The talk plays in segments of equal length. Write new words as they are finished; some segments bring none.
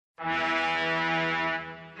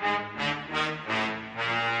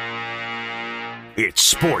It's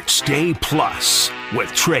Sports Day Plus with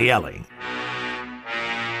Trey Elling.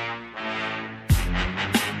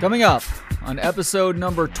 Coming up on episode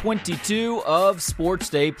number 22 of Sports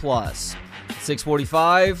Day Plus.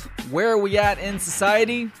 6:45, where are we at in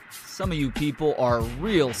society? Some of you people are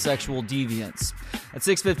real sexual deviants. At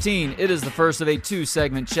 6:15, it is the first of a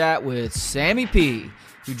two-segment chat with Sammy P.,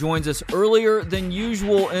 who joins us earlier than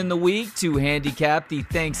usual in the week to handicap the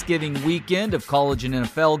Thanksgiving weekend of college and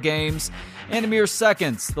NFL games. And in mere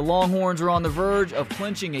seconds, the Longhorns are on the verge of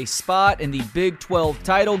clinching a spot in the Big 12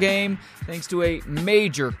 title game thanks to a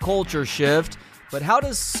major culture shift. But how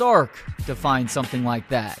does Sark define something like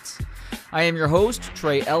that? I am your host,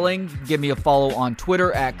 Trey Elling. Give me a follow on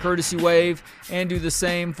Twitter at Courtesy Wave, and do the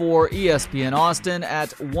same for ESPN Austin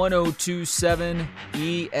at 1027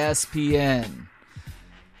 ESPN.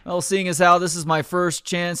 Well, seeing as how this is my first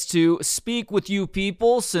chance to speak with you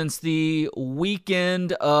people since the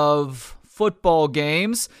weekend of football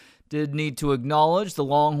games, did need to acknowledge the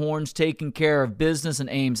Longhorns taking care of business in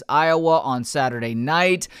Ames, Iowa on Saturday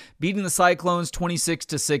night, beating the Cyclones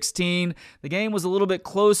 26-16. The game was a little bit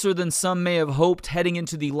closer than some may have hoped heading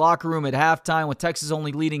into the locker room at halftime, with Texas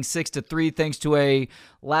only leading 6-3 thanks to a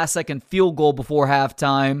last-second field goal before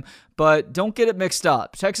halftime. But don't get it mixed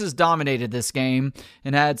up. Texas dominated this game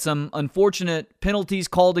and had some unfortunate penalties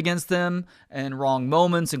called against them and wrong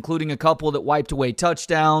moments, including a couple that wiped away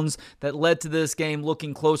touchdowns that led to this game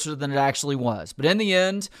looking closer than it actually was. But in the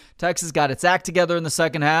end, Texas got its act together in the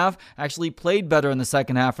second half, actually played better in the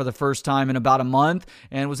second half for the first time in about a month,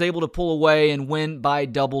 and was able to pull away and win by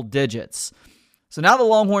double digits. So now the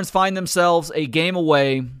Longhorns find themselves a game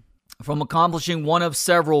away from accomplishing one of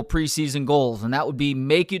several preseason goals, and that would be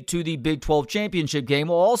make it to the Big 12 championship game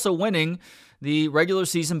while also winning the regular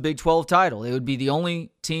season Big 12 title. They would be the only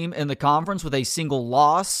team in the conference with a single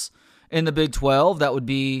loss in the Big 12. That would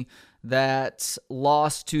be that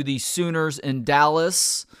loss to the Sooners in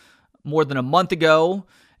Dallas more than a month ago,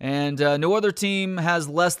 and no other team has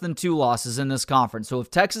less than 2 losses in this conference. So if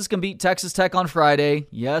Texas can beat Texas Tech on Friday,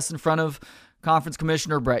 yes, in front of Conference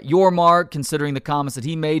Commissioner Brett Yormark, considering the comments that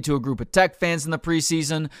he made to a group of Tech fans in the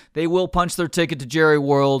preseason, they will punch their ticket to Jerry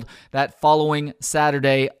World that following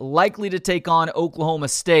Saturday, likely to take on Oklahoma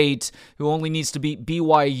State, who only needs to beat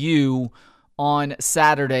BYU on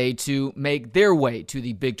Saturday to make their way to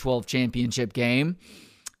the Big 12 championship game.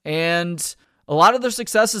 And a lot of their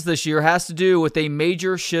successes this year has to do with a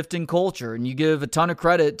major shift in culture, and you give a ton of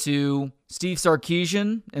credit to Steve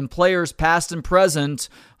Sarkisian and players past and present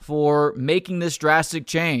for making this drastic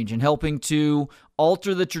change and helping to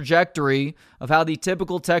alter the trajectory of how the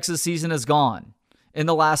typical Texas season has gone in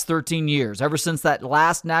the last 13 years, ever since that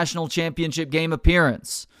last national championship game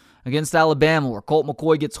appearance against Alabama, where Colt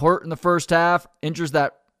McCoy gets hurt in the first half, injures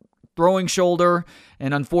that throwing shoulder,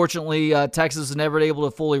 and unfortunately Texas was never able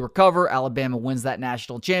to fully recover. Alabama wins that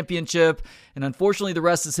national championship, and unfortunately the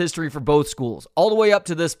rest is history for both schools, all the way up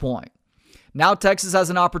to this point. Now Texas has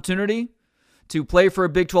an opportunity to play for a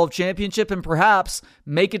Big 12 championship and perhaps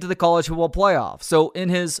make it to the college football playoff. So in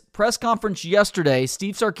his press conference yesterday,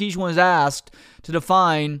 Steve Sarkisian was asked to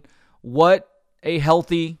define what a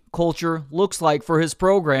healthy culture looks like for his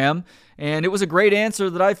program, and it was a great answer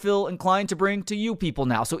that I feel inclined to bring to you people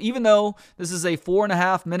now. So even though this is a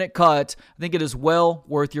 4.5-minute cut, I think it is well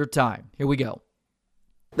worth your time. Here we go.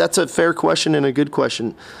 That's a fair question and a good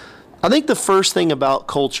question. I think the first thing about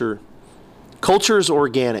culture is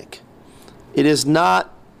organic. It is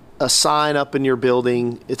not a sign up in your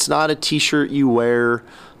building. It's not a T-shirt you wear.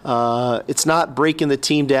 It's not breaking the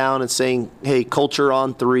team down and saying, hey, culture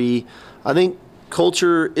on 3. I think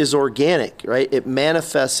culture is organic, right? It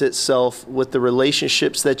manifests itself with the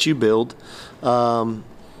relationships that you build.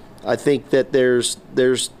 I think that there's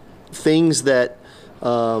things that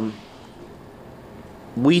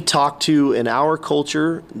we talk to in our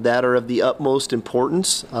culture that are of the utmost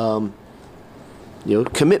importance.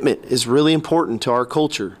 Commitment is really important to our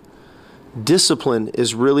culture. Discipline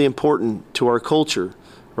is really important to our culture,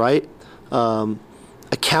 right?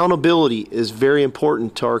 Accountability is very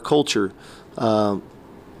important to our culture.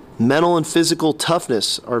 Mental and physical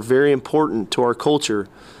toughness are very important to our culture.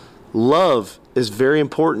 Love is very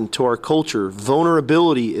important to our culture.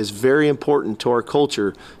 Vulnerability is very important to our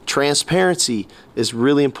culture. Transparency is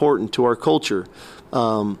really important to our culture.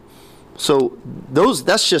 So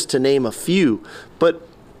that's just to name a few. But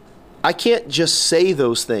I can't just say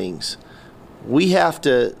those things. We have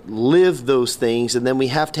to live those things, and then we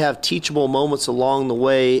have to have teachable moments along the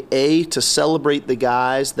way, A, to celebrate the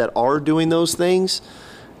guys that are doing those things,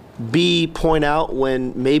 B, point out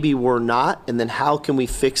when maybe we're not, and then how can we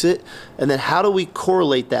fix it, and then how do we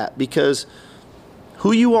correlate that? Because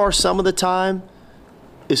who you are some of the time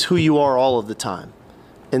is who you are all of the time.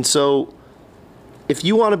 And so if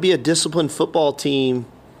you want to be a disciplined football team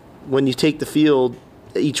when you take the field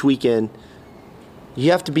each weekend,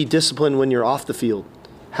 you have to be disciplined when you're off the field.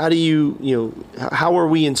 How do how are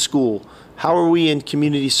we in school? How are we in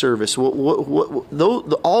community service?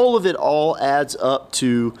 All of it all adds up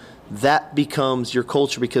to that becomes your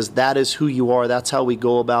culture, because that is who you are. That's how we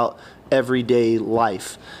go about everyday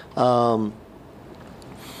life. For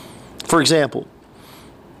example,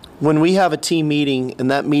 when we have a team meeting and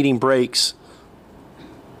that meeting breaks,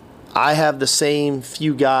 I have the same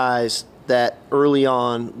few guys that early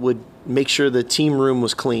on would make sure the team room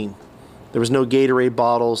was clean. There was no Gatorade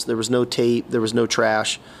bottles, there was no tape, there was no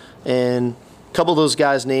trash. And a couple of those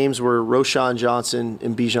guys' names were Roshan Johnson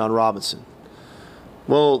and Bijan Robinson.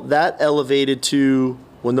 Well, that elevated to,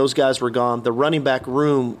 when those guys were gone, the running back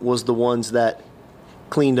room was the ones that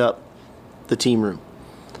cleaned up the team room.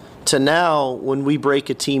 To now, when we break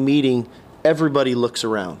a team meeting, everybody looks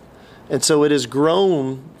around. And so it has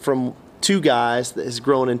grown from two guys that has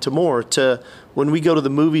grown into more, to when we go to the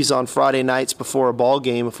movies on Friday nights before a ball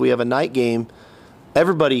game, if we have a night game,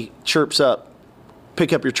 everybody chirps up,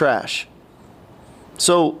 pick up your trash.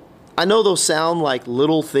 So I know those sound like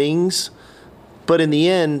little things, but in the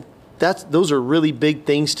end, those are really big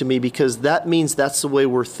things to me, because that means that's the way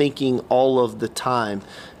we're thinking all of the time.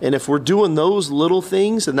 And if we're doing those little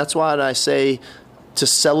things, and that's why I say to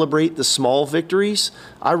celebrate the small victories,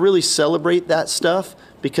 I really celebrate that stuff,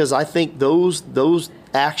 because I think those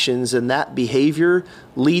actions and that behavior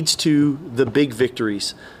leads to the big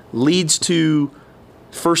victories, leads to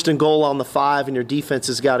first and goal on the 5 and your defense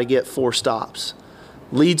has got to get 4 stops,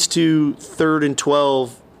 leads to 3rd and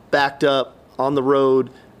 12 backed up on the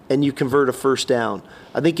road and you convert a first down.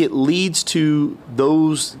 I think it leads to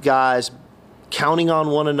those guys counting on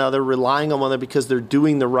one another, relying on one another, because they're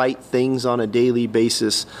doing the right things on a daily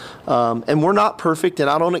basis. And we're not perfect, and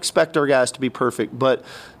I don't expect our guys to be perfect, but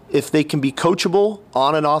if they can be coachable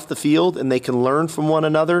on and off the field and they can learn from one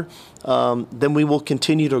another, then we will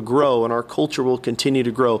continue to grow and our culture will continue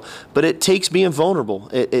to grow. But it takes being vulnerable.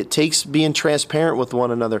 It takes being transparent with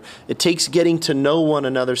one another. It takes getting to know one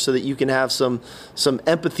another so that you can have some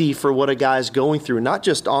empathy for what a guy's going through, not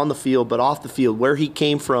just on the field, but off the field, where he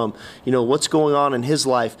came from, what's going on in his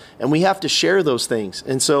life. And we have to share those things.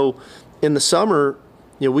 And so in the summer,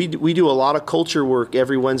 we do a lot of culture work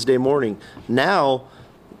every Wednesday morning. Now,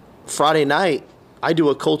 Friday night, I do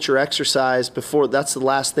a culture exercise before. That's the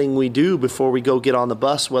last thing we do before we go get on the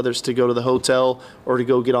bus, whether it's to go to the hotel or to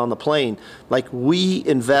go get on the plane. Like, we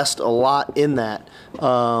invest a lot in that.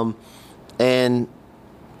 And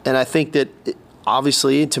I think that,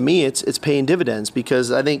 obviously, to me, it's paying dividends, because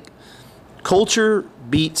I think culture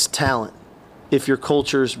beats talent if your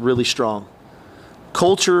culture is really strong.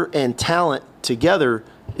 Culture and talent together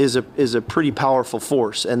is a pretty powerful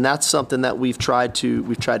force, and that's something that we've tried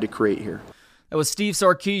to create here. That was Steve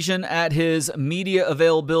Sarkisian at his media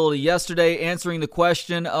availability yesterday, answering the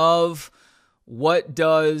question of what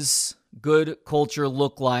does good culture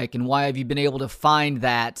look like, and why have you been able to find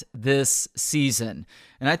that this season?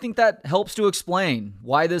 And I think that helps to explain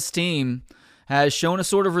why this team has shown a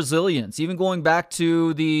sort of resilience, even going back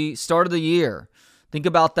to the start of the year. Think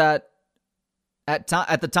about that. At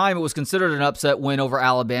the time, it was considered an upset win over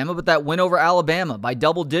Alabama, but that win over Alabama by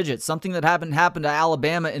double digits, something that happened to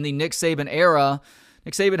Alabama in the Nick Saban era.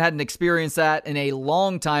 Nick Saban hadn't experienced that in a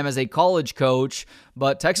long time as a college coach,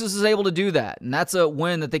 but Texas is able to do that, and that's a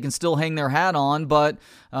win that they can still hang their hat on. But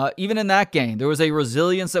even in that game, there was a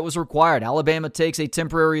resilience that was required. Alabama takes a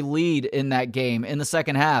temporary lead in that game in the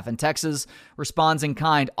second half, and Texas responds in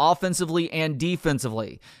kind offensively and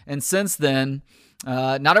defensively. And since then,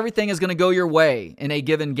 not everything is going to go your way in a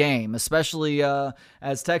given game, especially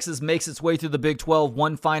as Texas makes its way through the Big 12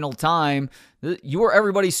 one final time. You are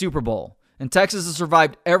everybody's Super Bowl. And Texas has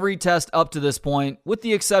survived every test up to this point, with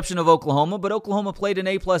the exception of Oklahoma, but Oklahoma played an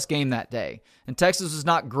A-plus game that day. And Texas was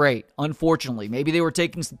not great, unfortunately. Maybe they were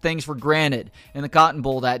taking some things for granted in the Cotton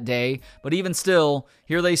Bowl that day, but even still,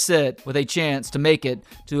 here they sit with a chance to make it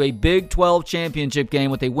to a Big 12 championship game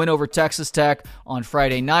with a win over Texas Tech on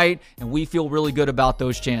Friday night, and we feel really good about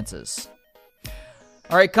those chances.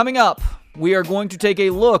 All right, coming up, we are going to take a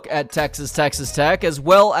look at Texas Tech, as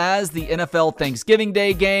well as the NFL Thanksgiving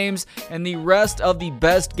Day games and the rest of the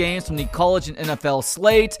best games from the college and NFL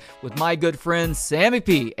slate with my good friend Sammy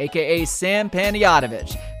P, a.k.a. Sam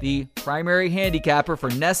Panayotovich, the primary handicapper for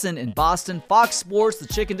Nesson in Boston, Fox Sports, the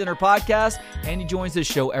Chicken Dinner Podcast, and he joins this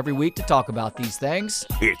show every week to talk about these things.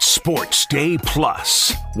 It's Sports Day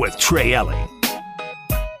Plus with Trey Elling.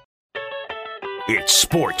 It's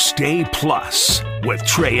Sports Day Plus with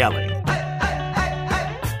Trey Elling.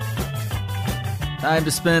 Time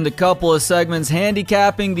to spend a couple of segments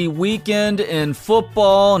handicapping the weekend in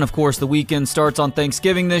football. And of course, the weekend starts on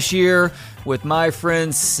Thanksgiving this year with my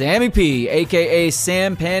friend Sammy P, a.k.a.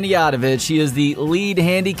 Sam Panayotovich. He is the lead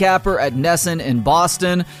handicapper at Nesson in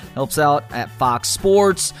Boston, helps out at Fox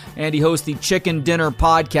Sports, and he hosts the Chicken Dinner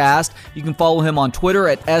podcast. You can follow him on Twitter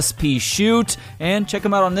at SPShoot, and check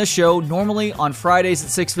him out on this show, normally on Fridays at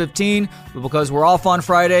 6:15, but because we're off on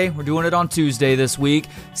Friday, we're doing it on Tuesday this week.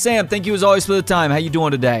 Sam, thank you as always for the time. How you doing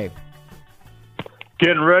today?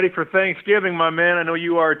 Getting ready for Thanksgiving, my man. I know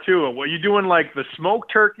you are too. What are you doing, like the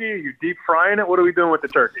smoked turkey? Are you deep frying it? What are we doing with the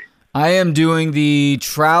turkey? I am doing the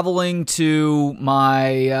traveling to my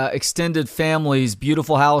extended family's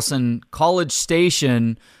beautiful house in College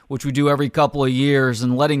Station, which we do every couple of years,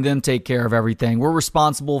 and letting them take care of everything. We're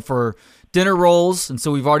responsible for dinner rolls, and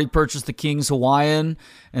so we've already purchased the King's Hawaiian,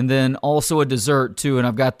 and then also a dessert too. And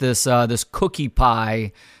I've got this this cookie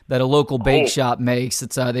pie that a local bake shop makes.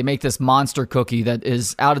 It's they make this monster cookie that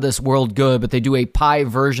is out of this world good, but they do a pie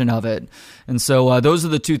version of it. And so those are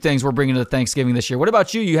the two things we're bringing to Thanksgiving this year. What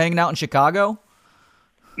about you? You hanging out in Chicago?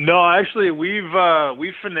 No, actually, we've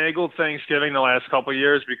finagled Thanksgiving the last couple of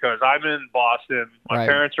years because I'm in Boston. My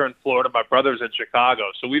parents are in Florida. My brother's in Chicago.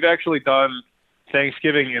 So we've actually done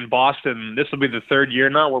Thanksgiving in Boston. This will be the third year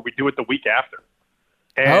now where we do it the week after.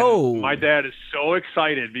 And my dad is so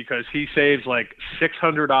excited because he saves like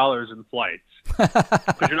 $600 in flights.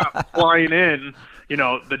 Because you're not flying in,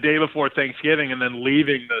 the day before Thanksgiving and then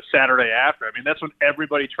leaving the Saturday after. I mean, that's when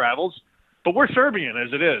everybody travels. But we're Serbian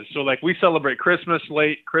as it is. So, like, we celebrate Christmas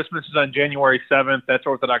late. Christmas is on January 7th. That's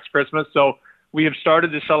Orthodox Christmas. So we have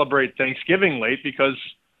started to celebrate Thanksgiving late because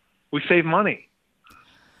we save money.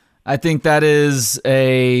 I think that is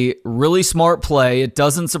a really smart play. It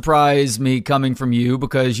doesn't surprise me coming from you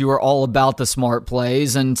because you are all about the smart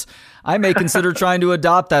plays, and I may consider trying to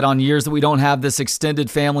adopt that on years that we don't have this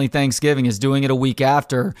extended family Thanksgiving, is doing it a week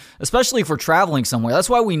after, especially for traveling somewhere.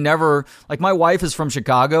 That's why we never, like my wife is from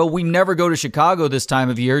Chicago, we never go to Chicago this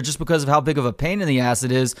time of year just because of how big of a pain in the ass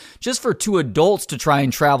it is just for two adults to try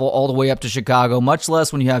and travel all the way up to Chicago, much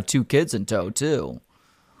less when you have two kids in tow too.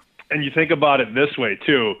 And you think about it this way,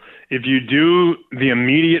 too. If you do the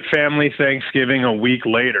immediate family Thanksgiving a week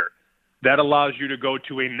later, that allows you to go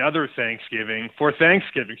to another Thanksgiving for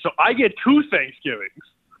Thanksgiving. So I get two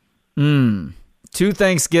Thanksgivings. Two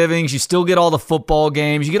Thanksgivings. You still get all the football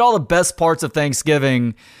games. You get all the best parts of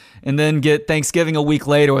Thanksgiving, and then get Thanksgiving a week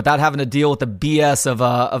later without having to deal with the BS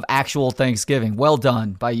of actual Thanksgiving. Well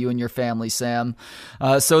done by you and your family, Sam.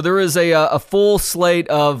 So there is a full slate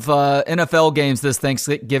of NFL games this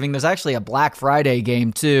Thanksgiving. There's actually a Black Friday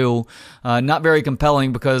game, too. Not very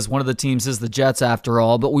compelling because one of the teams is the Jets, after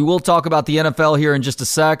all. But we will talk about the NFL here in just a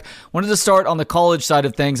sec. Wanted to start on the college side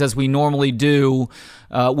of things, as we normally do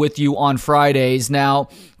with you on Fridays. Now,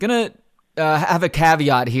 going to have a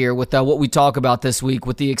caveat here with what we talk about this week,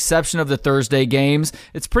 with the exception of the Thursday games.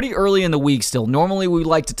 It's pretty early in the week still. Normally, we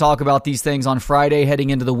like to talk about these things on Friday heading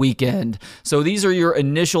into the weekend. So these are your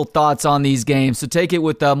initial thoughts on these games. So take it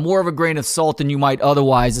with more of a grain of salt than you might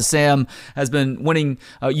otherwise, as Sam has been winning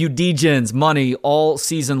you D-Gens money all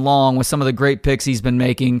season long with some of the great picks he's been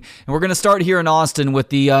making. And we're going to start here in Austin with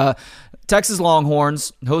the Texas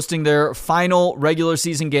Longhorns hosting their final regular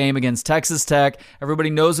season game against Texas Tech. Everybody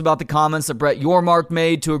knows about the comments that Brett Yormark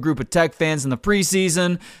made to a group of Tech fans in the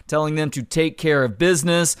preseason, telling them to take care of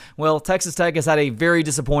business. Well, Texas Tech has had a very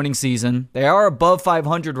disappointing season. They are above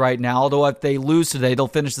 500 right now, although if they lose today, they'll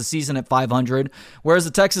finish the season at 500, whereas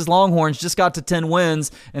the Texas Longhorns just got to 10 wins,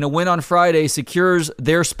 and a win on Friday secures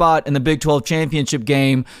their spot in the Big 12 championship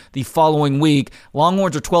game the following week.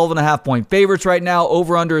 Longhorns are 12.5-point favorites right now.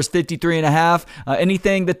 Over-under is 53.5.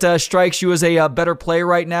 Anything that strikes you as a better play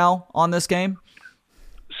right now on this game?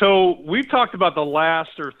 So we've talked about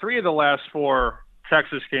three of the last four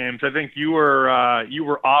Texas games. I think you were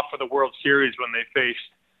off for the World Series when they faced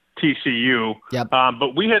TCU. Yep.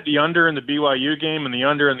 But we had the under in the BYU game and the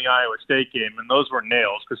under in the Iowa State game, and those were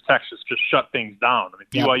nails because Texas just shut things down. I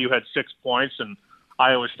mean, BYU had 6 points and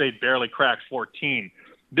Iowa State barely cracked 14.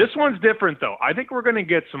 This one's different, though. I think we're going to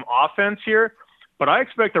get some offense here. But I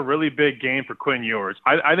expect a really big game for Quinn Ewers.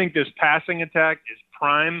 I think this passing attack is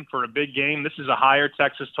prime for a big game. This is a higher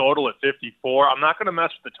Texas total at 54. I'm not going to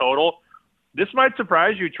mess with the total. This might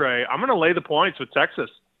surprise you, Trey. I'm going to lay the points with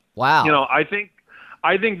Texas. Wow. I think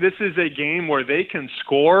this is a game where they can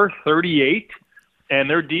score 38, and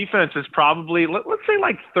their defense is probably, let's say,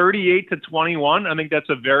 like 38-21. I think that's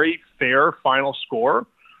a very fair final score.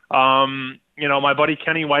 My buddy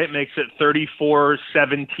Kenny White makes it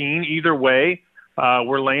 34-17 either way.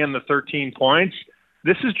 We're laying the 13 points.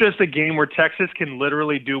 This is just a game where Texas can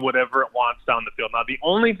literally do whatever it wants down the field. Now, the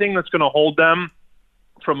only thing that's going to hold them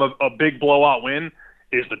from a big blowout win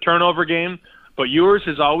is the turnover game. But Ewers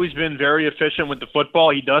has always been very efficient with the football.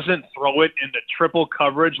 He doesn't throw it into triple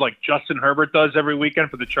coverage like Justin Herbert does every weekend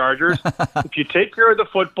for the Chargers. If you take care of the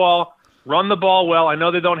football, run the ball well. I know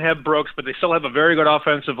they don't have Brooks, but they still have a very good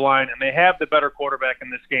offensive line, and they have the better quarterback in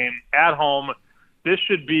this game at home. This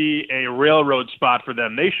should be a railroad spot for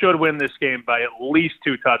them. They should win this game by at least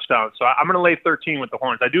 2 touchdowns. So I'm going to lay 13 with the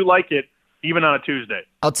Horns. I do like it, even on a Tuesday.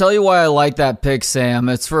 I'll tell you why I like that pick, Sam.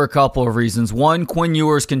 It's for a couple of reasons. One, Quinn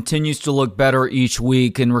Ewers continues to look better each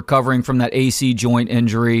week in recovering from that AC joint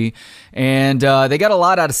injury. And they got a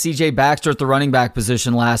lot out of C.J. Baxter at the running back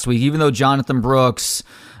position last week, even though Jonathan Brooks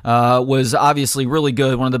was obviously really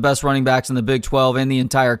good, one of the best running backs in the Big 12 and the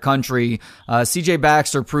entire country. C.J.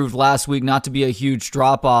 Baxter proved last week not to be a huge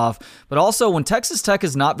drop-off. But also, when Texas Tech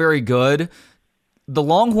is not very good, the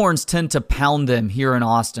Longhorns tend to pound them here in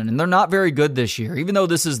Austin, and they're not very good this year. Even though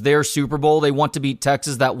this is their Super Bowl, they want to beat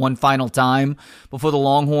Texas that one final time before the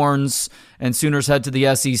Longhorns and Sooners head to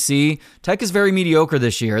the SEC. Tech is very mediocre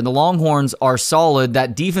this year, and the Longhorns are solid.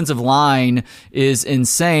 That defensive line is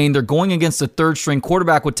insane. They're going against a third-string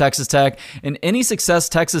quarterback with Texas Tech, and any success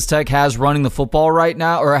Texas Tech has running the football right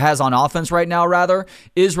now, or has on offense right now, rather,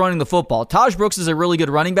 is running the football. Taj Brooks is a really good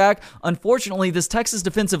running back. Unfortunately, this Texas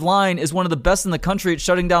defensive line is one of the best in the country at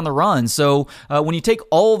shutting down the run. So when you take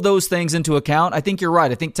all of those things into account, I think you're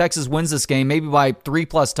right. I think Texas wins this game maybe by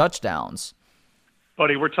 3+ touchdowns.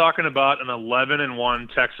 Buddy, we're talking about an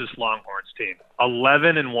 11-1 Texas Longhorns team.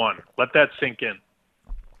 11-1. Let that sink in.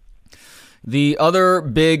 The other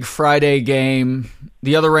big Friday game,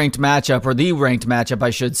 the ranked matchup, I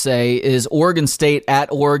should say, is Oregon State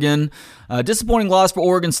at Oregon. Disappointing loss for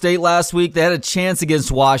Oregon State last week. They had a chance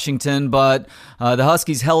against Washington, but the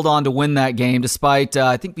Huskies held on to win that game despite,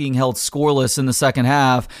 I think, being held scoreless in the second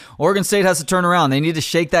half. Oregon State has to turn around. They need to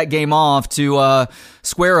shake that game off to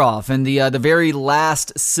square off. And the very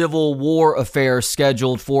last Civil War affair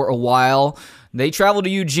scheduled for a while, they travel to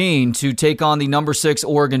Eugene to take on the number 6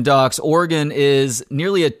 Oregon Ducks. Oregon is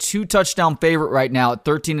nearly a 2-touchdown favorite right now at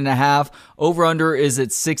 13.5. Over-under is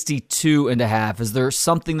at 62.5. Is there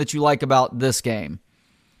something that you like about this game?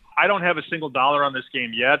 I don't have a single dollar on this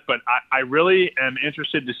game yet, but I really am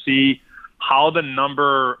interested to see how the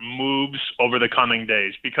number moves over the coming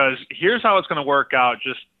days, because here's how it's going to work out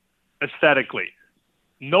just aesthetically.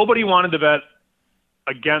 Nobody wanted to bet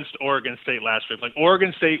against Oregon State last week. Like,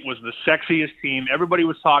 Oregon State was the sexiest team. Everybody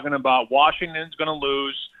was talking about Washington's going to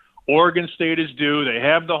lose. Oregon State is due. They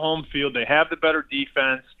have the home field. They have the better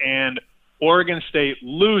defense. And Oregon State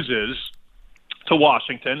loses to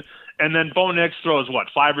Washington. And then Bo Nix throws,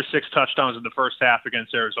 5 or 6 touchdowns in the first half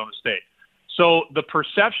against Arizona State. So the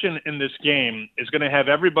perception in this game is going to have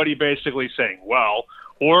everybody basically saying, well,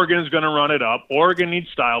 Oregon's going to run it up. Oregon needs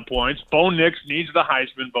style points. Bo Nix needs the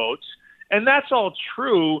Heisman votes. And that's all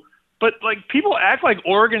true, but people act like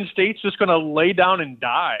Oregon State's just going to lay down and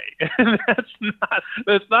die. And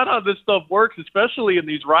that's not how this stuff works, especially in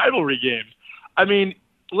these rivalry games. I mean,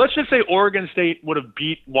 let's just say Oregon State would have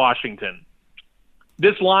beat Washington.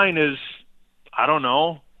 This line is,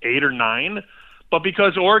 8 or 9, but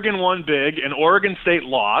because Oregon won big and Oregon State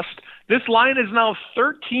lost, this line is now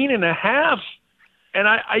 13.5. And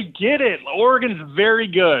I get it. Oregon's very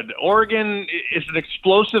good. Oregon is an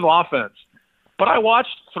explosive offense. But I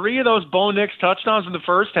watched 3 of those Bo Nix touchdowns in the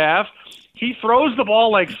first half. He throws the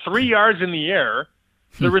ball 3 yards in the air.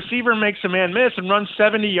 The receiver makes a man miss and runs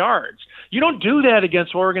 70 yards. You don't do that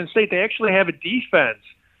against Oregon State. They actually have a defense.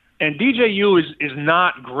 And DJU is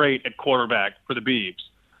not great at quarterback for the Beavs.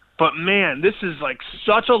 But, man, this is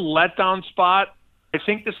such a letdown spot. I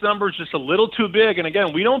think this number is just a little too big. And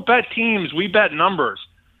again, we don't bet teams, we bet numbers.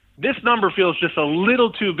 This number feels just a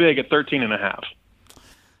little too big at 13.5.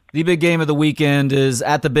 The big game of the weekend is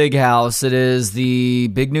at the Big House. It is the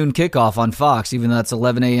big noon kickoff on Fox, even though that's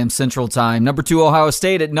 11 a.m. Central Time. Number 2, Ohio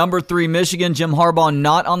State at number 3, Michigan. Jim Harbaugh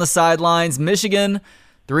not on the sidelines. Michigan,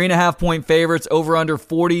 3.5-point favorites, over under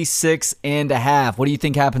 46.5. What do you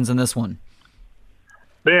think happens in this one?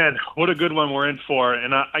 Man, what a good one we're in for.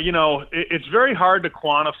 And, it's very hard to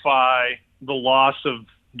quantify the loss of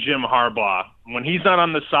Jim Harbaugh. When he's not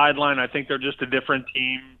on the sideline, I think they're just a different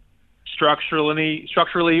team structurally,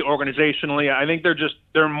 organizationally. I think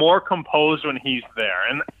they're more composed when he's there.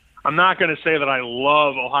 And I'm not going to say that I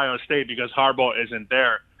love Ohio State because Harbaugh isn't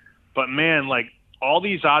there. But, man, all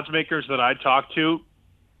these odds makers that I talk to,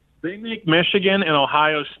 they make Michigan and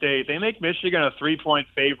Ohio State, they make Michigan a 3-point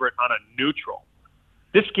favorite on a neutral.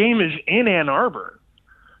 This game is in Ann Arbor.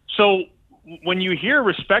 So when you hear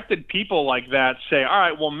respected people like that say, all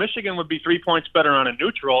right, well, Michigan would be 3 points better on a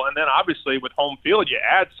neutral, and then obviously with home field you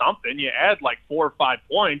add something. You add like 4 or 5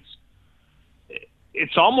 points.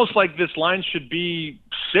 It's almost like this line should be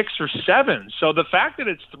 6 or 7. So the fact that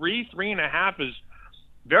it's 3.5 is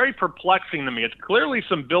very perplexing to me. It's clearly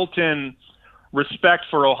some built-in respect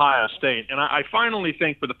for Ohio State. And I finally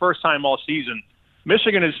think for the first time all season,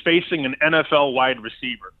 Michigan is facing an NFL wide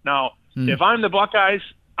receiver. Now, if I'm the Buckeyes,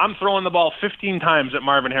 I'm throwing the ball 15 times at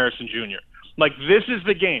Marvin Harrison Jr. Like, this is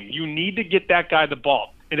the game. You need to get that guy the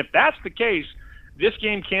ball. And if that's the case, this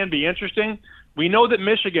game can be interesting. We know that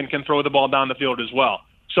Michigan can throw the ball down the field as well.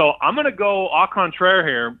 So I'm going to go au contraire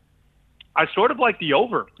here. I sort of like the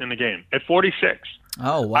over in the game at 46.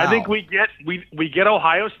 Oh, wow. I think we get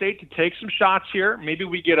Ohio State to take some shots here. Maybe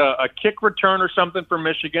we get a kick return or something for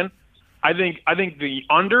Michigan. I think the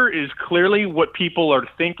under is clearly what people are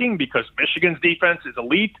thinking because Michigan's defense is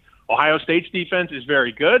elite. Ohio State's defense is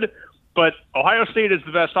very good. But Ohio State is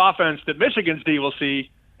the best offense that Michigan's D will see,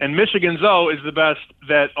 and Michigan's O is the best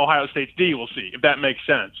that Ohio State's D will see, if that makes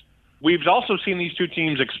sense. We've also seen these two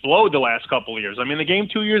teams explode the last couple of years. I mean, the game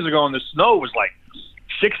 2 years ago in the snow was like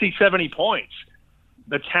 60, 70 points.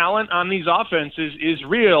 The talent on these offenses is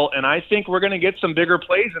real, and I think we're going to get some bigger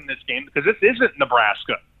plays in this game because this isn't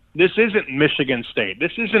Nebraska. This isn't Michigan State.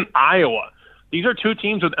 This isn't Iowa. These are two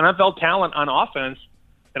teams with NFL talent on offense,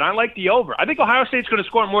 and I like the over. I think Ohio State's going to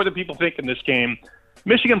score more than people think in this game.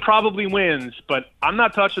 Michigan probably wins, but I'm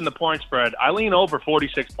not touching the point spread. I lean over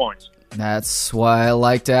 46 points. That's why I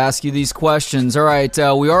like to ask you these questions. All right,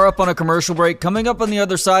 we are up on a commercial break. Coming up on the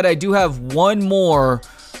other side, I do have one more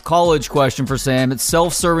college question for Sam. It's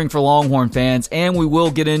self-serving for Longhorn fans, and we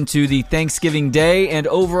will get into the Thanksgiving Day and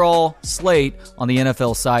overall slate on the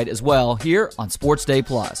NFL side as well here on Sports Day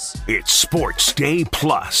Plus. It's Sports Day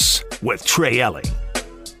Plus with Trey Elling.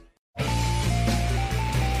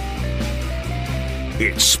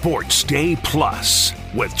 It's Sports Day Plus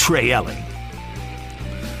with Trey Elling.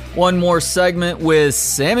 One more segment with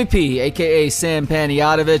Sammy P, a.k.a. Sam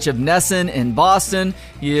Panayotovich of Nesson in Boston.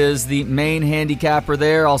 He is the main handicapper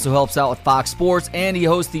there, also helps out with Fox Sports, and he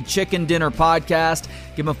hosts the Chicken Dinner podcast.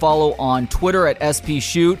 Give him a follow on Twitter at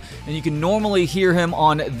SPShoot, and you can normally hear him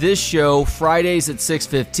on this show Fridays at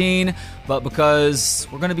 6:15, but because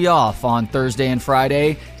we're going to be off on Thursday and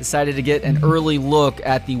Friday, decided to get an early look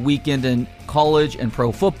at the weekend in college and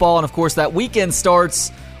pro football, and of course that weekend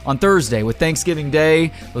starts on Thursday with Thanksgiving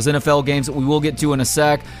Day, those NFL games that we will get to in a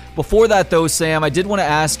sec. Before that, though, Sam, I did want to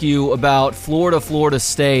ask you about Florida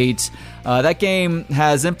State. That game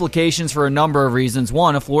has implications for a number of reasons.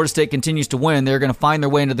 One, if Florida State continues to win, they're going to find their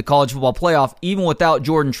way into the college football playoff, even without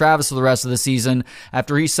Jordan Travis for the rest of the season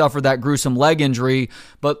after he suffered that gruesome leg injury.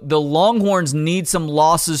 But the Longhorns need some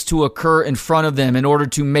losses to occur in front of them in order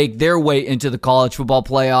to make their way into the college football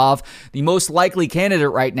playoff. The most likely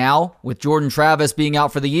candidate right now, with Jordan Travis being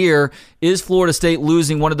out for the year, is Florida State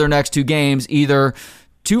losing one of their next two games, either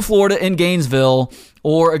to Florida in Gainesville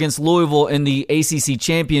or against Louisville in the ACC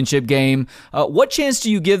championship game. What chance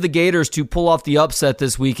do you give the Gators to pull off the upset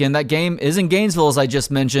this weekend? That game is in Gainesville, as I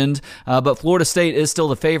just mentioned, but Florida State is still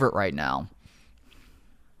the favorite right now.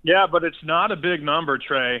 Yeah, but it's not a big number,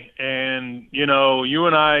 Trey. And, you know, you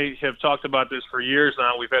and I have talked about this for years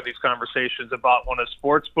now. We've had these conversations about when a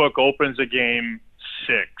sports book opens a game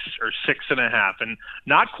 6 or 6.5, and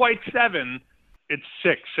not quite 7, it's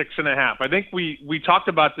 6.5. I think we talked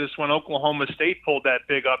about this when Oklahoma State pulled that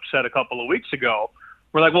big upset a couple of weeks ago.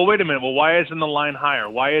 We're like, well, wait a minute. Well, why isn't the line higher?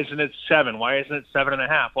 Why isn't it 7? Why isn't it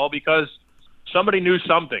 7.5? Well, because somebody knew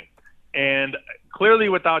something. And clearly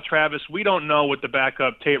without Travis, we don't know what the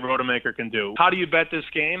backup Tate Rodemaker can do. How do you bet this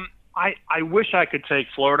game? I wish I could take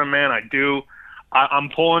Florida, man. I do. I'm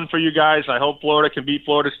pulling for you guys. I hope Florida can beat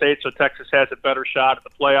Florida State so Texas has a better shot at the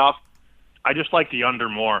playoff. I just like the under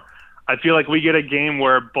more. I feel like we get a game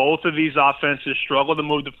where both of these offenses struggle to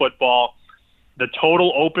move the football. The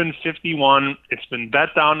total open 51. It's been bet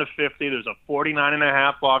down to 50. There's a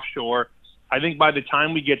 49.5 offshore. I think by the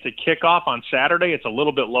time we get to kickoff on Saturday, it's a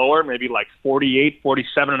little bit lower, maybe like 48,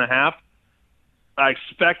 47.5. I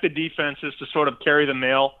expect the defenses to sort of carry the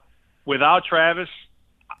mail. Without Travis,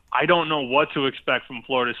 I don't know what to expect from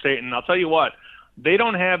Florida State. And I'll tell you what, they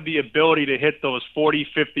don't have the ability to hit those 40,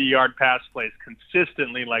 50-yard pass plays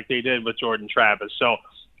consistently like they did with Jordan Travis. So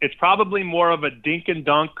it's probably more of a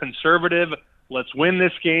dink-and-dunk conservative. Let's win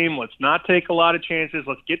this game. Let's not take a lot of chances.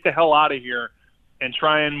 Let's get the hell out of here and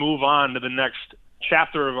try and move on to the next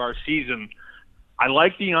chapter of our season. I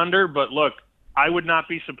like the under, but look, I would not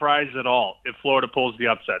be surprised at all if Florida pulls the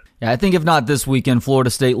upset. Yeah, I think if not this weekend, Florida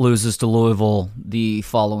State loses to Louisville the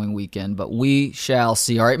following weekend, but we shall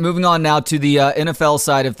see. All right, moving on now to the NFL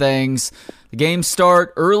side of things. The games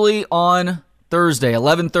start early on Thursday,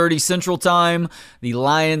 11:30 Central Time. The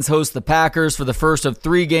Lions host the Packers for the first of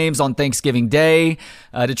 3 games on Thanksgiving Day.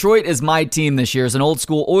 Detroit is my team this year. As an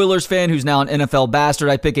old-school Oilers fan who's now an NFL bastard,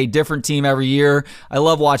 I pick a different team every year. I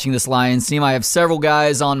love watching this Lions team. I have several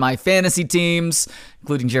guys on my fantasy teams,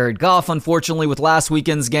 including Jared Goff, unfortunately, with last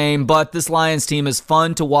weekend's game. But this Lions team is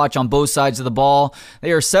fun to watch on both sides of the ball.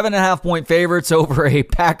 They are 7.5-point favorites over a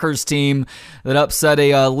Packers team that upset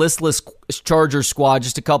a listless Chargers squad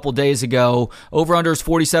just a couple days ago. Over-under is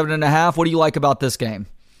 47.5. What do you like about this game?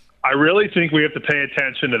 I really think we have to pay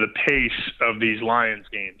attention to the pace of these Lions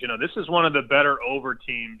games. You know, this is one of the better over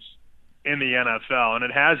teams in the NFL, and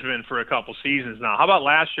it has been for a couple seasons now. How about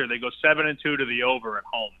last year? They go 7-2 to the over at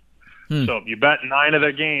home. So if you bet 9 of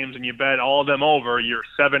their games and you bet all of them over, you're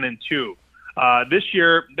 7-2. This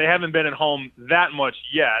year, they haven't been at home that much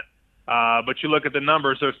yet, but you look at the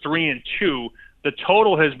numbers, they're 3-2. The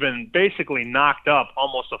total has been basically knocked up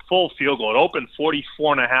almost a full field goal. It opened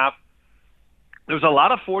 44.5. There's a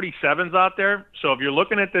lot of 47s out there, so if you're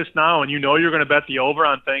looking at this now and you know you're going to bet the over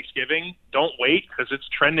on Thanksgiving, don't wait because it's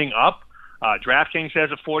trending up. DraftKings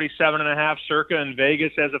has a 47.5. Circa in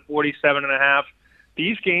Vegas has a 47.5.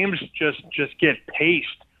 These games just get paced.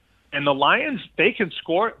 And the Lions, they can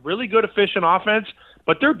score really good, efficient offense,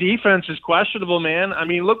 but their defense is questionable, man. I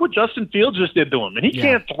mean, look what Justin Fields just did to him, and he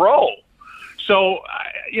can't throw. So,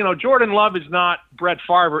 Jordan Love is not Brett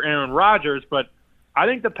Favre or Aaron Rodgers, but I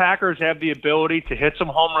think the Packers have the ability to hit some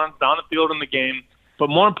home runs down the field in the game. But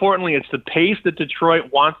more importantly, it's the pace that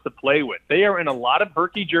Detroit wants to play with. They are in a lot of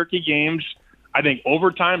herky-jerky games. I think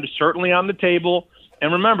overtime is certainly on the table.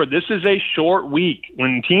 And remember, this is a short week.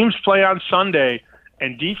 When teams play on Sunday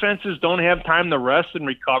and defenses don't have time to rest and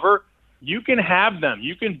recover, you can have them.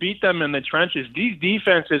 You can beat them in the trenches. These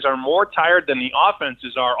defenses are more tired than the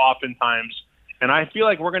offenses are oftentimes. And I feel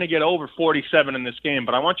like we're going to get over 47 in this game.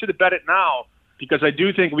 But I want you to bet it now because I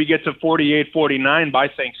do think we get to 48-49 by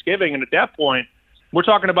Thanksgiving. And at that point, we're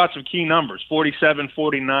talking about some key numbers, 47,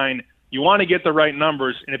 49. You want to get the right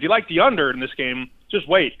numbers. And if you like the under in this game, just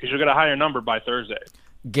wait because you'll get a higher number by Thursday.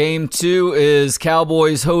 Game 2 is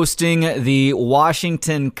Cowboys hosting the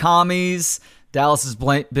Washington Commies. Dallas has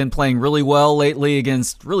been playing really well lately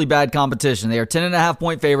against really bad competition. They are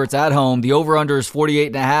 10.5-point favorites at home. The over-under is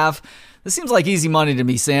 48.5. This seems like easy money to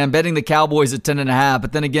me, Sam, betting the Cowboys at 10.5.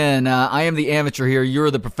 But then again, I am the amateur here.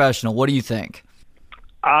 You're the professional. What do you think?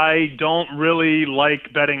 I don't really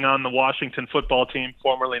like betting on the Washington football team,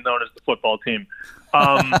 formerly known as the football team.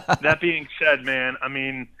 That being said, man, I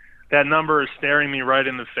mean, that number is staring me right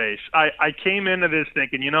in the face. I came into this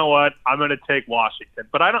thinking, you know what, I'm going to take Washington.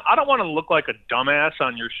 But I don't want to look like a dumbass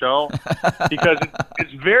on your show because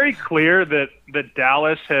it's very clear that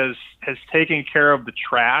Dallas has taken care of the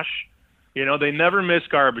trash. You know, they never miss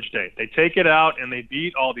garbage day. They take it out, and they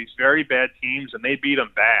beat all these very bad teams, and they beat them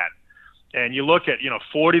bad. And you look at,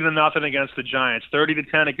 40-0 against the Giants,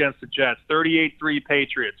 30-10 against the Jets, 38-3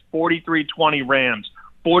 Patriots, 43-20 Rams,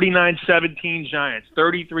 49-17 Giants,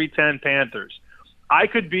 33-10 Panthers. I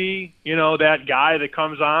could be, that guy that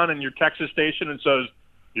comes on in your Texas station and says,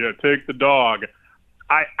 yeah, take the dog.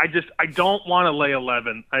 I don't want to lay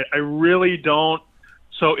 11. I really don't.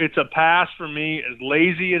 So it's a pass for me. As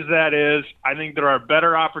lazy as that is, I think there are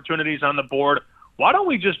better opportunities on the board. Why don't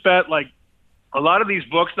we just bet, like, a lot of these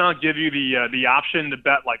books now give you the option to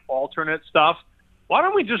bet, like, alternate stuff. Why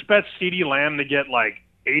don't we just bet CeeDee Lamb to get, like,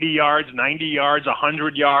 80 yards, 90 yards,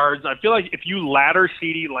 100 yards? I feel like if you ladder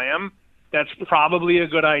CeeDee Lamb, that's probably a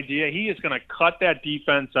good idea. He is going to cut that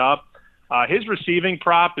defense up. His receiving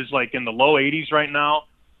prop is, like, in the low 80s right now.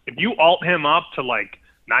 If you alt him up to, like,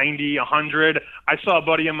 90, 100. I saw a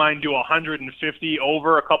buddy of mine do 150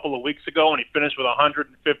 over a couple of weeks ago, and he finished with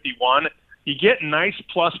 151. You get nice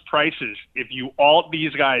plus prices if you alt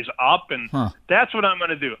these guys up, and that's what I'm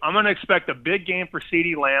going to do. I'm going to expect a big game for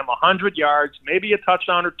CeeDee Lamb, 100 yards, maybe a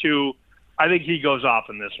touchdown or two. I think he goes off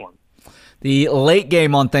in this one. The late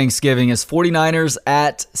game on Thanksgiving is 49ers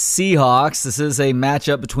at Seahawks. This is a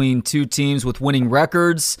matchup between two teams with winning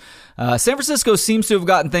records. San Francisco seems to have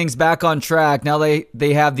gotten things back on track. Now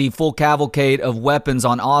they have the full cavalcade of weapons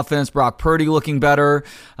on offense. Brock Purdy looking better.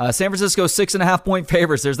 San Francisco 6.5-point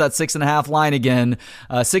favorites. There's that 6.5 line again.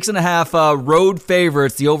 6.5 road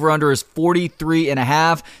favorites. The over-under is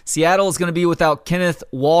 43.5. Seattle is going to be without Kenneth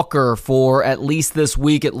Walker for at least this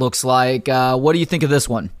week, it looks like. What do you think of this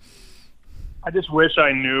one? I just wish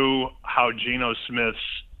I knew how Geno Smith's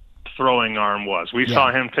throwing arm was. We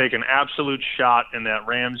saw him take an absolute shot in that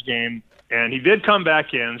Rams game, and he did come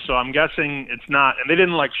back in, so I'm guessing it's not – and they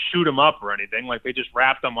didn't, like, shoot him up or anything. Like, they just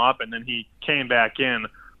wrapped him up, and then he came back in.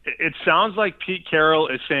 It sounds like Pete Carroll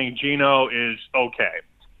is saying Geno is okay.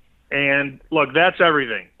 And, look, that's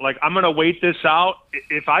everything. Like, I'm going to wait this out.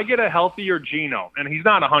 If I get a healthier Geno, and he's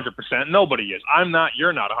not 100%, nobody is. I'm not.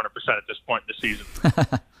 You're not 100% at this point in the season.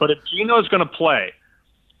 But if Geno's going to play,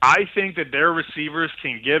 I think that their receivers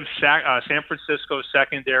can give San Francisco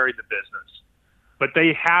secondary the business. But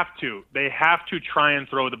they have to. They have to try and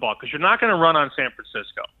throw the ball because you're not going to run on San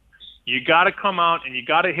Francisco. You got to come out and you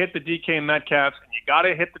got to hit the DK Metcalfs and you got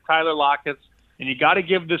to hit the Tyler Lockett's and you got to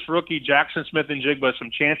give this rookie Jackson Smith-Njigba some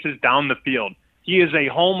chances down the field. He is a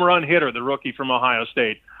home run hitter, the rookie from Ohio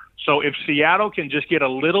State. So if Seattle can just get a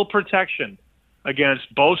little protection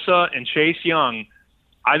against Bosa and Chase Young,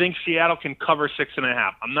 I think Seattle can cover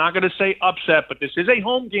 6.5. I'm not going to say upset, but this is a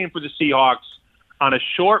home game for the Seahawks on a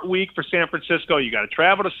short week for San Francisco. You got to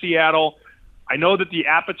travel to Seattle. I know that the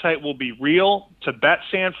appetite will be real to bet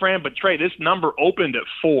San Fran, but Trey, this number opened at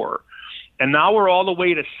 4, and now we're all the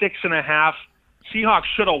way to 6.5. Seahawks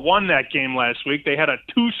should have won that game last week. They had a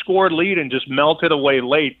 2-score lead and just melted away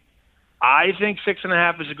late. I think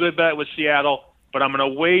 6.5 is a good bet with Seattle, but I'm going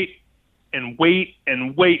to wait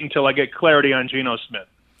until I get clarity on Geno Smith.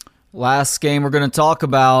 Last game we're going to talk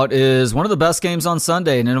about is one of the best games on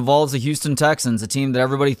Sunday, and it involves the Houston Texans, a team that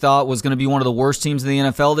everybody thought was going to be one of the worst teams in the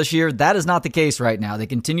NFL this year. That is not the case right now. They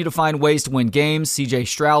continue to find ways to win games. C.J.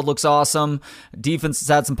 Stroud looks awesome. Defense has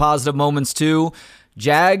had some positive moments too.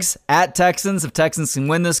 Jags at Texans. If Texans can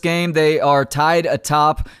win this game, they are tied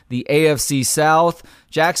atop the AFC South.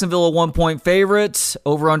 Jacksonville a 1-point favorite,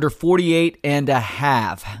 over under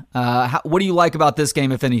 48.5. What do you like about this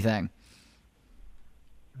game, if anything?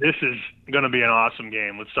 This is going to be an awesome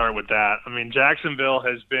game. Let's start with that. I mean, Jacksonville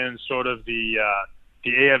has been sort of the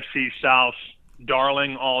AFC South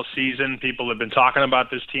darling all season. People have been talking about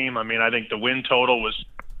this team. I mean, I think the win total was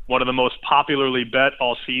one of the most popularly bet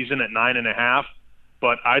all season at 9.5.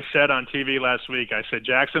 But I said on TV last week, I said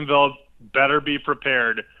Jacksonville better be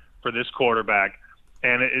prepared for this quarterback.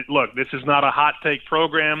 And look, this is not a hot take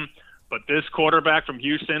program, but this quarterback from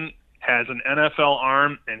Houston has an NFL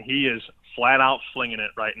arm, and he is flat out flinging it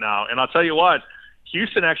right now. And I'll tell you what,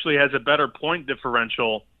 Houston actually has a better point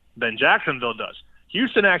differential than Jacksonville does.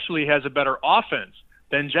 Houston actually has a better offense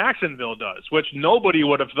than Jacksonville does, which nobody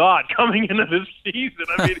would have thought coming into this season.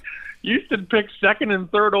 I mean, Houston picked 2nd and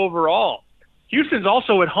 3rd overall. Houston's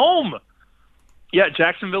also at home. Yet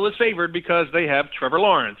Jacksonville is favored because they have Trevor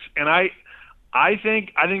Lawrence. And I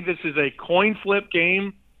think this is a coin flip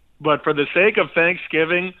game, but for the sake of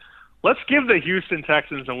Thanksgiving, let's give the Houston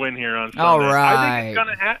Texans a win here on Sunday. All right.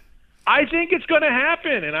 I think it's going to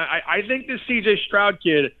happen. And I think this C.J. Stroud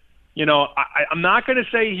kid, you know, I'm not going to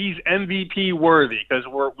say he's MVP worthy because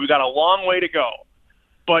we got a long way to go.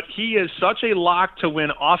 But he is such a lock to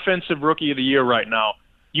win Offensive Rookie of the Year right now.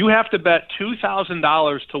 You have to bet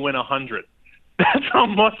 $2,000 to win $100. That's how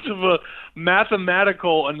much of a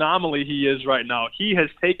mathematical anomaly he is right now. He has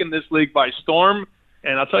taken this league by storm.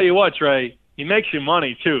 And I'll tell you what, Trey, he makes you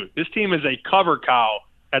money, too. This team is a cover cow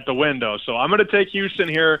at the window. So I'm going to take Houston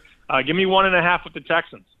here. Give me 1.5 with the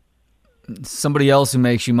Texans. Somebody else who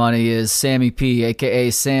makes you money is Sammy P, a.k.a.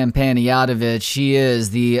 Sam Panayotovich. He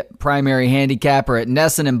is the primary handicapper at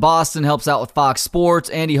Nesson in Boston, helps out with Fox Sports,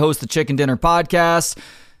 and he hosts the Chicken Dinner podcast.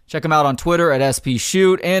 Check him out on Twitter at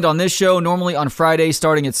SPShoot, and on this show, normally on Friday,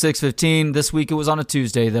 starting at 6:15. This week it was on a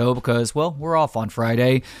Tuesday, though, because, well, we're off on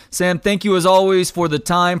Friday. Sam, thank you as always for the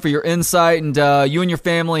time, for your insight, and you and your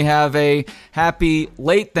family have a happy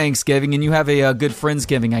late Thanksgiving, and you have a good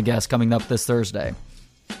Friendsgiving, I guess, coming up this Thursday.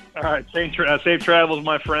 All right, safe travels,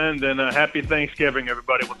 my friend, and happy Thanksgiving,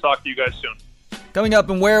 everybody. We'll talk to you guys soon. Coming up,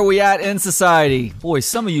 and where are we at in society? Boy,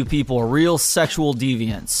 some of you people are real sexual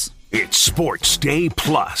deviants. It's Sports Day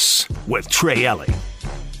Plus with Trey Elling.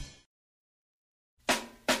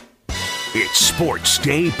 It's Sports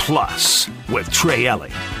Day Plus with Trey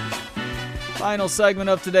Elling. Final segment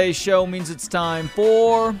of today's show means it's time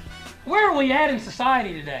for... Where are we at in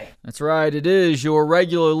society today? That's right, it is your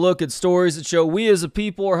regular look at stories that show we as a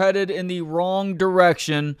people are headed in the wrong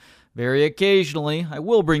direction. Very occasionally, I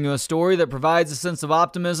will bring you a story that provides a sense of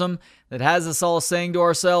optimism that has us all saying to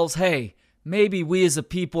ourselves, hey, maybe we as a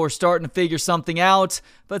people are starting to figure something out,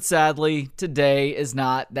 but sadly, today is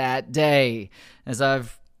not that day. As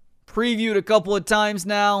I've previewed a couple of times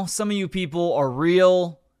now, some of you people are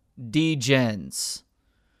real degens.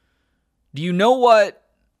 Do you know what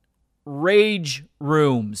rage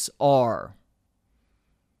rooms are?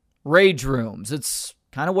 Rage rooms. It's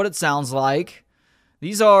kind of what it sounds like.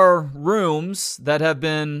 These are rooms that have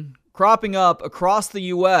been cropping up across the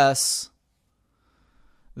U.S.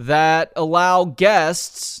 that allow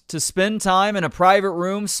guests to spend time in a private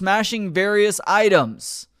room smashing various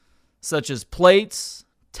items, such as plates,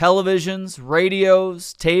 televisions,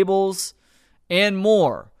 radios, tables, and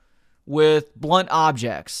more, with blunt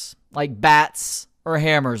objects, like bats or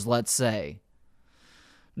hammers, let's say.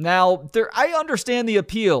 Now, I understand the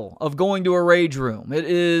appeal of going to a rage room. It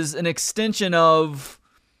is an extension of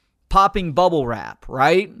popping bubble wrap,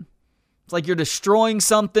 right? It's like you're destroying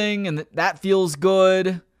something and that feels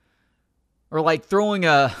good. Or like throwing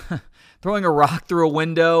a rock through a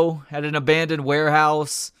window at an abandoned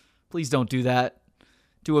warehouse. Please don't do that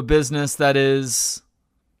to a business that is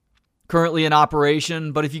currently in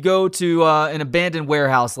operation. But if you go to an abandoned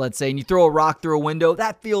warehouse, let's say, and you throw a rock through a window,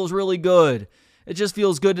 that feels really good. It just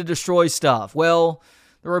feels good to destroy stuff. Well,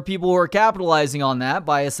 there are people who are capitalizing on that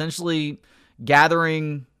by essentially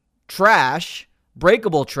gathering trash,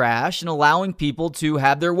 breakable trash, and allowing people to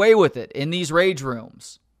have their way with it in these rage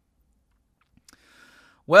rooms.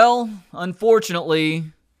 Well, unfortunately,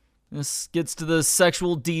 this gets to the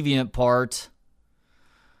sexual deviant part.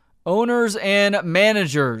 Owners and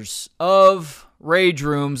managers of rage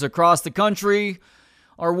rooms across the country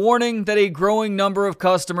are warning that a growing number of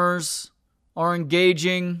customers are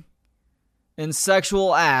engaging in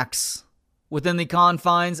sexual acts within the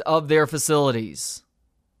confines of their facilities.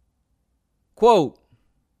 Quote,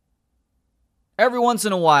 every once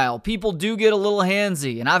in a while, people do get a little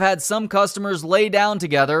handsy, and I've had some customers lay down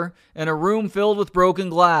together in a room filled with broken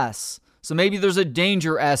glass, so maybe there's a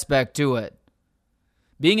danger aspect to it.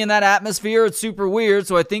 Being in that atmosphere, it's super weird,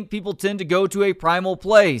 so I think people tend to go to a primal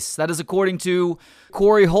place. That is according to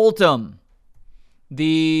Corey Holtum,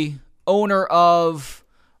 the owner of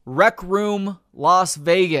Rec Room Las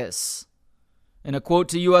Vegas, in a quote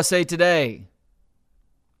to USA Today.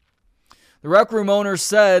 The Rec Room owner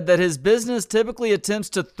said that his business typically attempts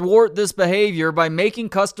to thwart this behavior by making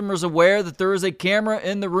customers aware that there is a camera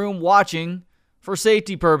in the room watching for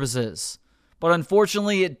safety purposes. But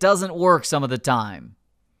unfortunately, it doesn't work some of the time.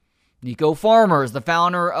 Nico Farmer is the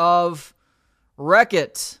founder of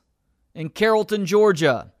Wreck-It in Carrollton,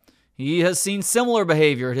 Georgia. He has seen similar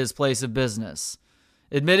behavior at his place of business,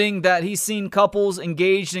 admitting that he's seen couples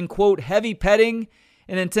engaged in, quote, heavy petting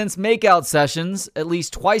and intense makeout sessions at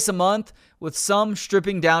least twice a month, with some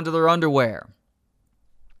stripping down to their underwear.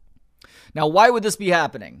 Now, why would this be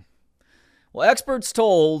happening? Well, experts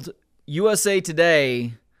told USA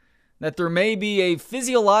Today that there may be a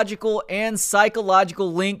physiological and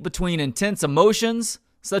psychological link between intense emotions,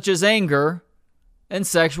 such as anger, and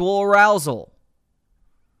sexual arousal.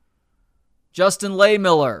 Justin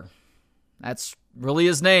Laymiller, that's really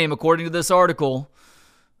his name according to this article,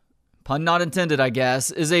 pun not intended, I guess,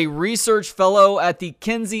 is a research fellow at the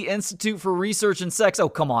Kinsey Institute for Research and Sex. Oh,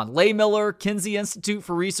 come on. Laymiller, Kinsey Institute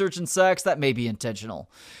for Research and Sex, that may be intentional.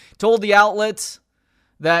 Told the outlet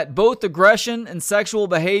that both aggression and sexual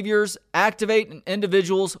behaviors activate an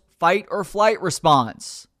individual's fight or flight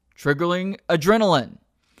response, triggering adrenaline.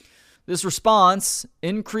 This response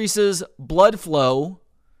increases blood flow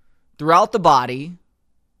throughout the body,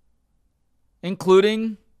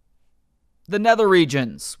 including the nether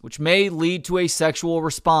regions, which may lead to a sexual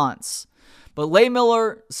response. But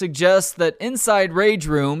Laymiller suggests that inside rage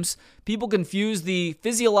rooms, people confuse the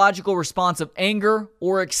physiological response of anger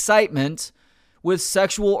or excitement with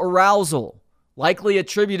sexual arousal, likely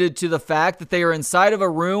attributed to the fact that they are inside of a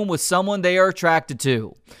room with someone they are attracted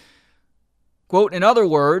to. Quote, in other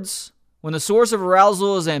words, when the source of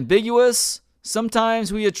arousal is ambiguous,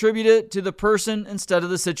 sometimes we attribute it to the person instead of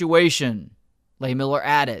the situation, Laymiller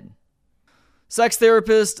added. Sex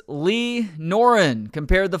therapist Lee Noren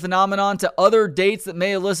compared the phenomenon to other dates that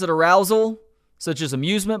may elicit arousal, such as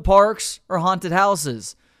amusement parks or haunted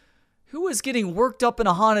houses. Who is getting worked up in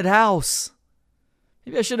a haunted house?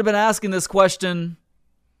 Maybe I should have been asking this question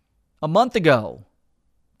a month ago.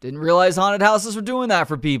 Didn't realize haunted houses were doing that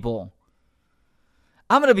for people.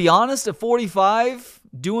 I'm going to be honest, at 45,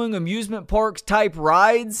 doing amusement park type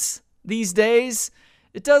rides these days,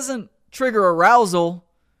 it doesn't trigger arousal.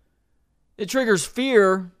 It triggers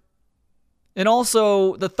fear, and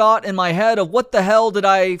also the thought in my head of what the hell did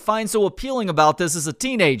I find so appealing about this as a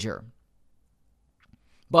teenager?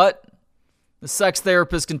 But the sex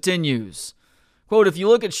therapist continues. Quote, if you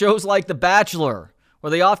look at shows like The Bachelor, where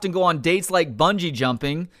they often go on dates like bungee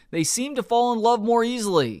jumping, they seem to fall in love more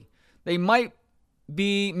easily. They might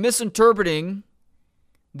be misinterpreting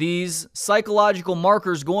these psychological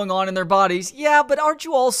markers going on in their bodies. Yeah, but aren't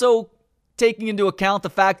you also taking into account the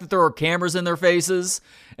fact that there are cameras in their faces,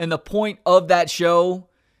 and the point of that show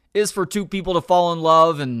is for two people to fall in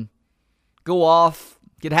love and go off,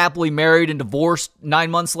 get happily married and divorced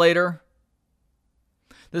 9 months later.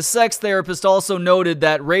 The sex therapist also noted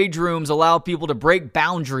that rage rooms allow people to break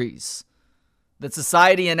boundaries that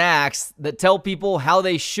society enacts that tell people how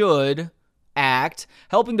they should act,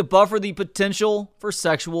 helping to buffer the potential for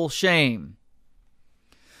sexual shame.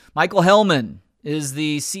 Michael Hellman is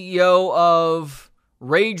the CEO of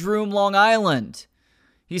Rage Room Long Island.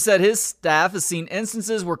 He said his staff has seen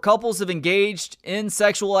instances where couples have engaged in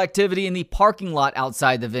sexual activity in the parking lot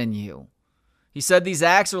outside the venue. He said these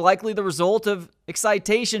acts are likely the result of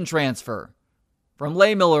excitation transfer. From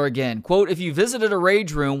Laymiller again, quote, if you visited a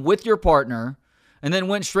rage room with your partner and then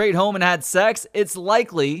went straight home and had sex, it's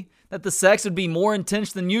likely that the sex would be more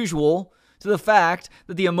intense than usual to the fact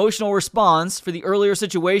that the emotional response for the earlier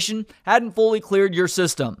situation hadn't fully cleared your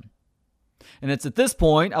system. And it's at this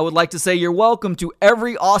point I would like to say you're welcome to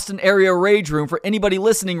every Austin area rage room for anybody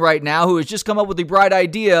listening right now who has just come up with the bright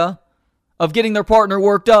idea of getting their partner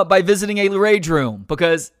worked up by visiting a rage room.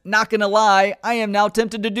 Because, not gonna lie, I am now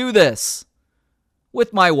tempted to do this.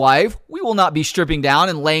 With my wife, we will not be stripping down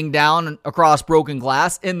and laying down across broken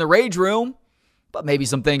glass in the rage room. But maybe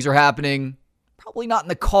some things are happening, probably not in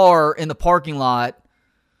the car, in the parking lot.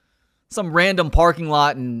 Some random parking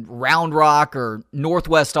lot in Round Rock or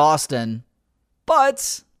Northwest Austin.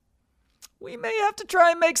 But we may have to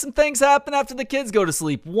try and make some things happen after the kids go to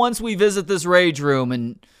sleep once we visit this rage room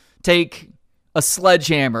and take a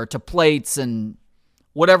sledgehammer to plates and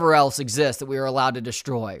whatever else exists that we are allowed to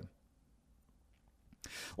destroy.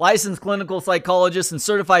 Licensed clinical psychologist and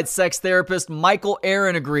certified sex therapist Michael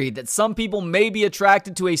Aaron agreed that some people may be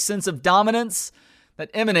attracted to a sense of dominance that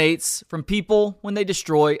emanates from people when they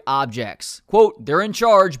destroy objects. Quote, they're in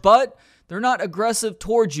charge, but they're not aggressive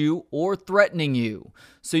towards you or threatening you.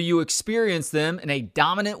 So you experience them in a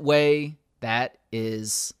dominant way that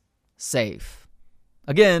is safe.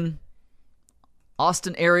 Again,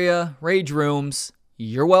 Austin area rage rooms,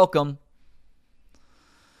 you're welcome.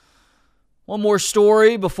 One more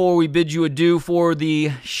story before we bid you adieu for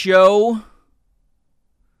the show.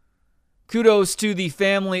 Kudos to the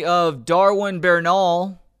family of Darwin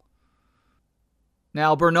Bernal.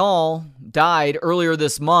 Now, Bernal died earlier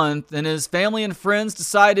this month, and his family and friends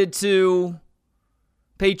decided to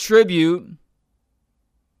pay tribute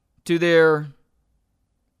to their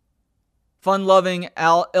fun-loving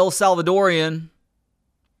El Salvadorian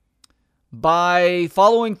by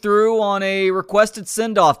following through on a requested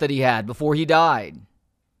send-off that he had before he died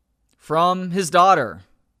from his daughter,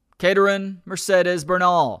 Catherine Mercedes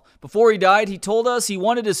Bernal. Before he died, he told us he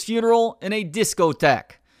wanted his funeral in a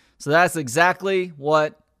discotheque. So that's exactly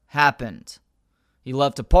what happened. He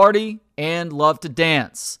loved to party and loved to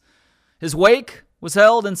dance. His wake was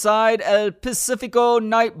held inside El Pacifico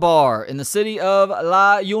Night Bar in the city of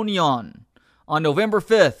La Union on November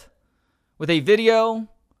 5th, with a video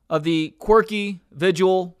of the quirky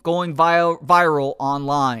vigil going viral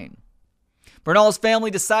online. Bernal's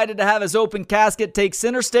family decided to have his open casket take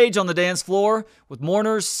center stage on the dance floor, with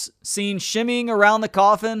mourners seen shimmying around the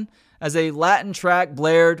coffin as a Latin track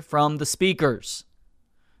blared from the speakers.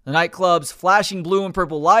 The nightclub's flashing blue and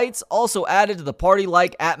purple lights also added to the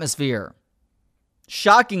party-like atmosphere.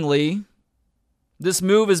 Shockingly, this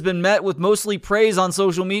move has been met with mostly praise on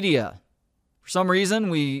social media. For some reason,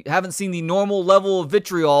 we haven't seen the normal level of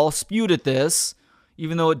vitriol spewed at this,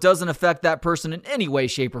 even though it doesn't affect that person in any way,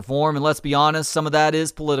 shape, or form. And let's be honest, some of that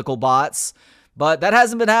is political bots. But that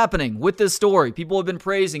hasn't been happening with this story. People have been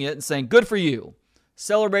praising it and saying, good for you.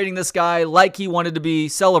 Celebrating this guy like he wanted to be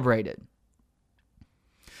celebrated.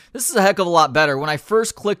 This is a heck of a lot better. When I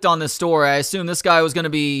first clicked on this story, I assumed this guy was going to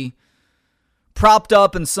be propped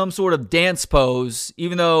up in some sort of dance pose,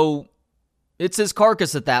 even though it's his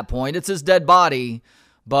carcass at that point. It's his dead body.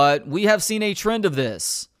 But we have seen a trend of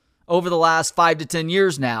this over the last 5 to 10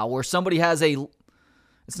 years now, where somebody has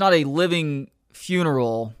it's not a living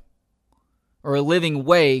funeral or a living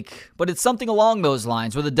wake, but it's something along those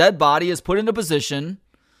lines, where the dead body is put in a position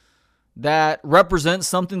that represents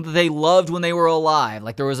something that they loved when they were alive.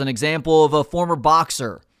 Like there was an example of a former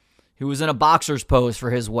boxer who was in a boxer's pose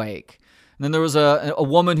for his wake. And then there was a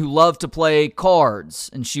woman who loved to play cards,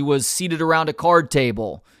 and she was seated around a card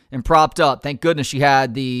table and propped up. Thank goodness she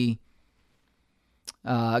had the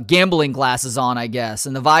gambling glasses on, I guess,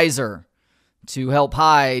 and the visor to help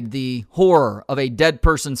hide the horror of a dead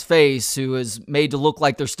person's face who is made to look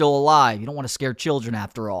like they're still alive. You don't want to scare children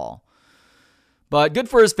after all. But good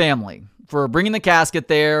for his family for bringing the casket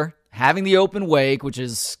there, having the open wake, which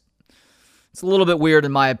is it's a little bit weird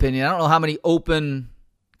in my opinion. I don't know how many open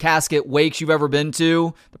casket wakes you've ever been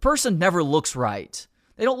to. The person never looks right.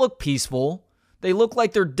 They don't look peaceful. they look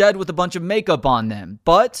like they're dead with a bunch of makeup on them.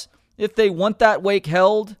 But if they want that wake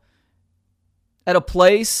held at a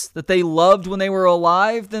place that they loved when they were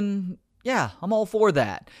alive, then yeah, I'm all for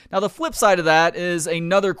that. Now, the flip side of that is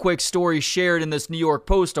another quick story shared in this New York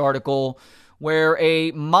Post article where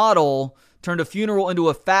a model turned a funeral into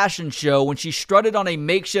a fashion show when she strutted on a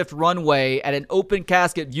makeshift runway at an open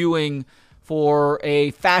casket viewing for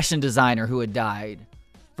a fashion designer who had died.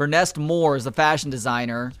 Vernest Moore is the fashion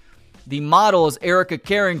designer. The model is Erica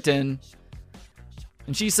Carrington.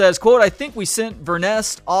 And she says, quote, "I think we sent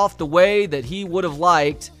Vernest off the way that he would have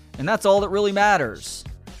liked, and that's all that really matters."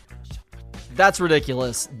 That's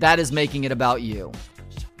ridiculous. That is making it about you.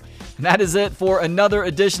 And that is it for another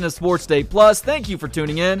edition of Sports Day Plus. Thank you for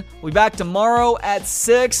tuning in. We'll be back tomorrow at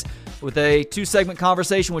 6 with a 2-segment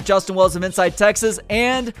conversation with Justin Wells of Inside Texas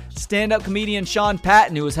and stand-up comedian Sean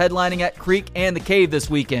Patton, who is headlining at Creek and the Cave this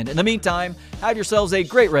weekend. In the meantime, have yourselves a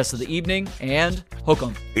great rest of the evening and hook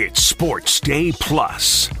 'em. It's Sports Day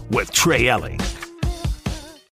Plus with Trey Elling.